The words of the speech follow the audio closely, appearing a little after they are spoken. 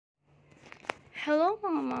Hello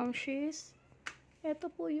mga momshies! Ito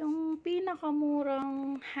po yung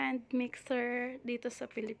pinakamurang hand mixer dito sa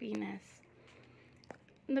Pilipinas.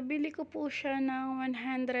 Nabili ko po siya ng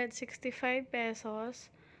 165 pesos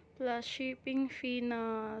plus shipping fee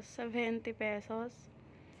na 70 pesos.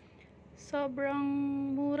 Sobrang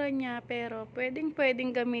mura niya pero pwedeng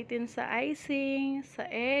gamitin sa icing, sa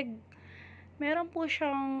egg. Meron po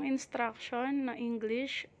siyang instruction na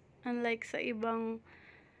English unlike sa ibang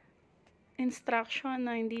instruction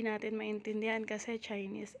na hindi natin maintindihan kasi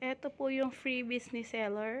Chinese. Ito po yung freebies ni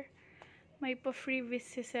seller. May pa freebies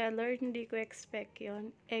si seller, hindi ko expect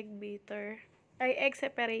yon. Egg beater. Ay, egg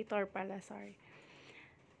separator pala, sorry.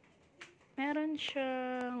 Meron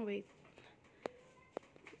siyang, wait.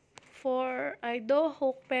 I do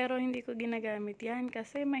hook pero hindi ko ginagamit yan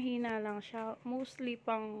kasi mahina lang siya. Mostly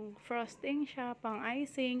pang frosting siya, pang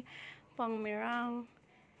icing, pang meringue.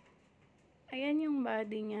 Ayan yung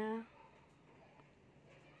body niya.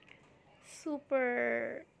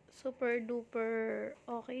 Super duper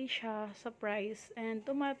okay siya sa price and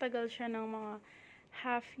tumatagal siya ng mga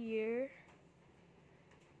half year.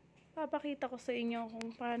 Papakita ko sa inyo kung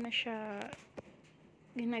paano siya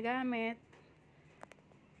ginagamit.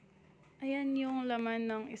 Ayan yung laman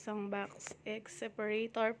ng isang box, egg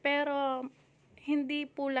separator, pero hindi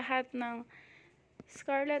po lahat ng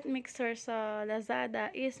Scarlet mixer sa Lazada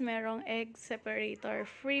is merong egg separator.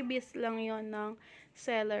 Freebies lang yon ng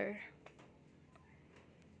seller.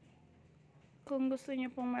 Kung gusto niyo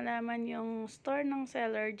pong malaman yung store ng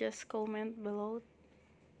seller, just comment below.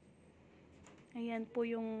 Ayan po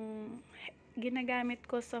yung ginagamit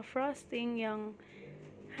ko sa frosting, yung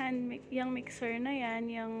mixer na yan,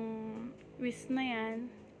 yung whisk na yan.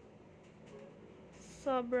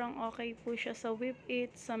 Sobrang okay po siya sa whip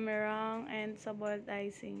it, sa meringue, and sa boiled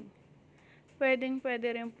icing. Pwede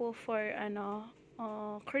rin po for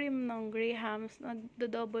cream ng grahams.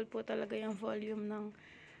 Nagdo-double po talaga yung volume ng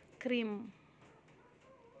cream.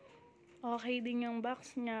 Okay din yung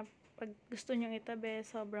box niya. Pag gusto nyong itabi,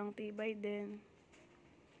 sobrang tibay din.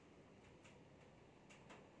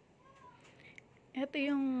 Ito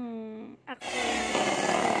yung actual